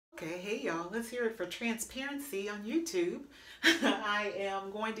Okay, hey y'all, let's hear it for transparency on YouTube. I am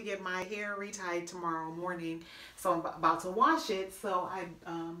going to get my hair retied tomorrow morning, so I'm about to wash it. So I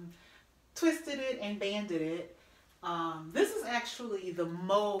twisted it and banded it. This is actually the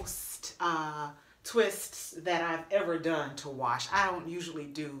most twists that I've ever done to wash. I don't usually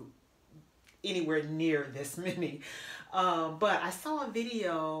do anywhere near this many, but I saw a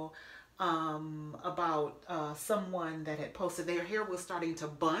video about someone that had posted their hair was starting to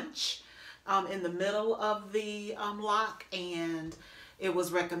bunch in the middle of the lock, and it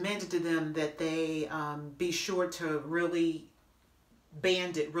was recommended to them that they be sure to really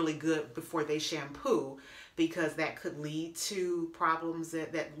band it really good before they shampoo, because that could lead to problems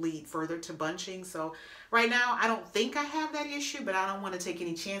that lead further to bunching. So right now I don't think I have that issue, but I don't want to take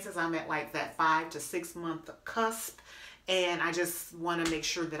any chances. I'm at like that 5 to 6 month cusp, and I just want to make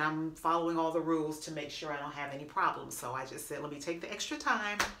sure that I'm following all the rules to make sure I don't have any problems. So I just said, let me take the extra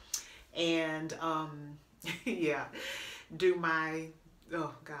time and yeah, do my,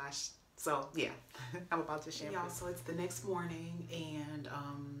 oh gosh. So yeah, I'm about to shampoo. Y'all, so it's the next morning, and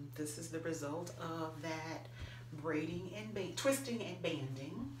this is the result of that braiding and twisting and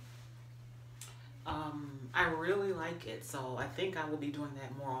banding. I really like it, so I think I will be doing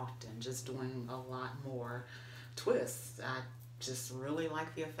that more often, just doing a lot more twists. I just really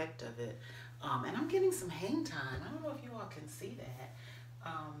like the effect of it, and I'm getting some hang time. I don't know if you all can see that.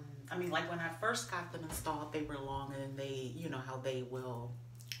 I mean, like when I first got them installed, they were long, and they, you know how they will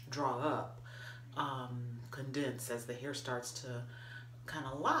draw up, condense as the hair starts to kind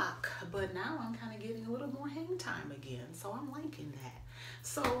of lock, but now I'm kind of getting a little more hang time again, so I'm liking that.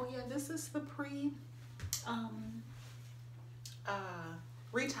 So yeah, this is the pre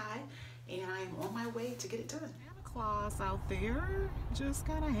retie, and I am on my way to get it done. Santa Claus out there just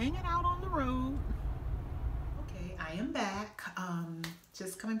kind of hanging out on the road. Okay, I am back.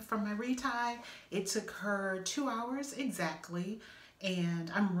 Just coming from my retie. It took her 2 hours exactly,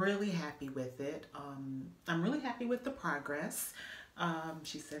 and I'm really happy with it. I'm really happy with the progress.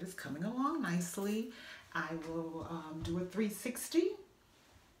 She said it's coming along nicely. I will do a 360.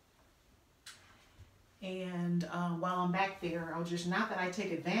 And while I'm back there, I'll just, not that I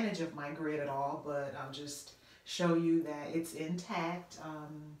take advantage of my grid at all, but I'll just show you that it's intact.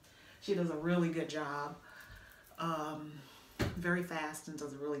 She does a really good job. Very fast and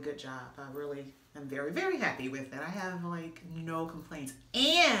does a really good job. I really am very, very happy with it. I have like no complaints.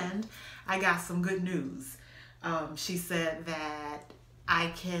 And I got some good news. She said that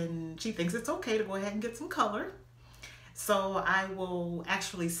she thinks it's okay to go ahead and get some color. So I will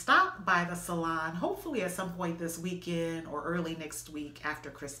actually stop by the salon, hopefully at some point this weekend or early next week after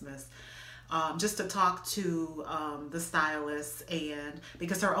Christmas, just to talk to the stylist, and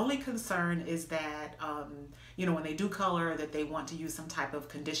because her only concern is that, you know, when they do color, that they want to use some type of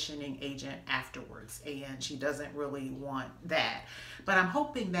conditioning agent afterwards, and she doesn't really want that. But I'm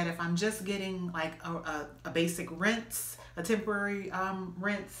hoping that if I'm just getting like a basic rinse, a temporary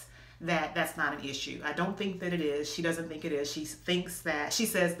rinse, that's not an issue. I don't think that it is. She doesn't think it is. She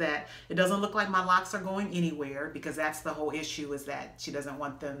says that it doesn't look like my locks are going anywhere, because that's the whole issue, is that she doesn't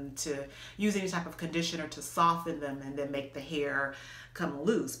want them to use any type of conditioner to soften them and then make the hair come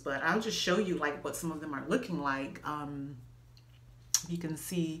loose. But I'll just show you like what some of them are looking like. You can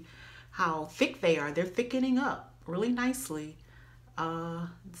see how thick they are. They're thickening up really nicely.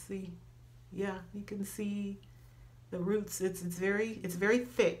 Let's see. Yeah, you can see the roots. It's very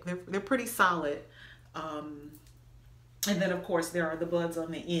thick. They're pretty solid. And then of course there are the buds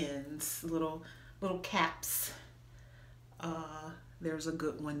on the ends, little caps. There's a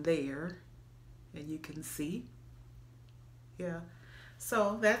good one there, and you can see. Yeah,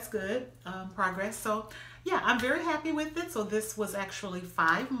 so that's good progress. So yeah, I'm very happy with it. So this was actually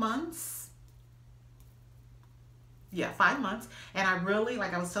 5 months. Yeah, 5 months. And I really,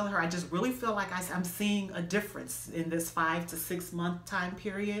 like I was telling her, I just really feel like I'm seeing a difference in this 5 to 6 month time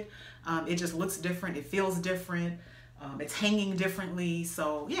period. It just looks different. It feels different. It's hanging differently.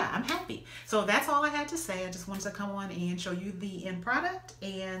 So yeah, I'm happy. So that's all I had to say. I just wanted to come on and show you the end product.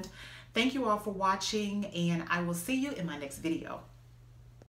 And thank you all for watching, and I will see you in my next video.